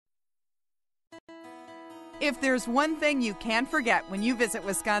If there's one thing you can't forget when you visit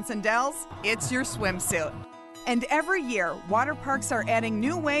Wisconsin Dells, it's your swimsuit. And every year, water parks are adding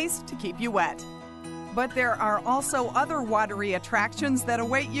new ways to keep you wet. But there are also other watery attractions that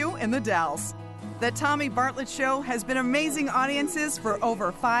await you in the Dells. The Tommy Bartlett Show has been amazing audiences for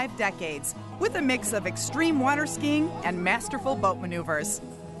over 5 decades, with a mix of extreme water skiing and masterful boat maneuvers.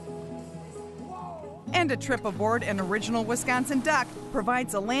 And a trip aboard an original Wisconsin duck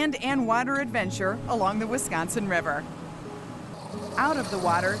provides a land and water adventure along the Wisconsin River. Out of the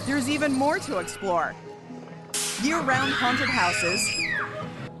water, there's even more to explore. Year-round haunted houses,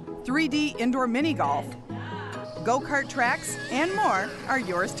 3D indoor mini golf, go-kart tracks, and more are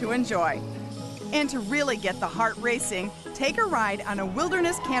yours to enjoy. And to really get the heart racing, take a ride on a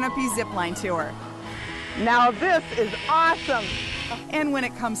wilderness canopy zipline tour. Now this is awesome! And when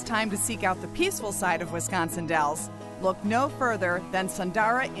it comes time to seek out the peaceful side of Wisconsin Dells, look no further than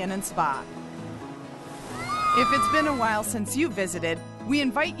Sundara Inn and Spa. If it's been a while since you visited, we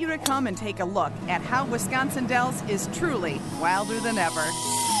invite you to come and take a look at how Wisconsin Dells is truly wilder than ever.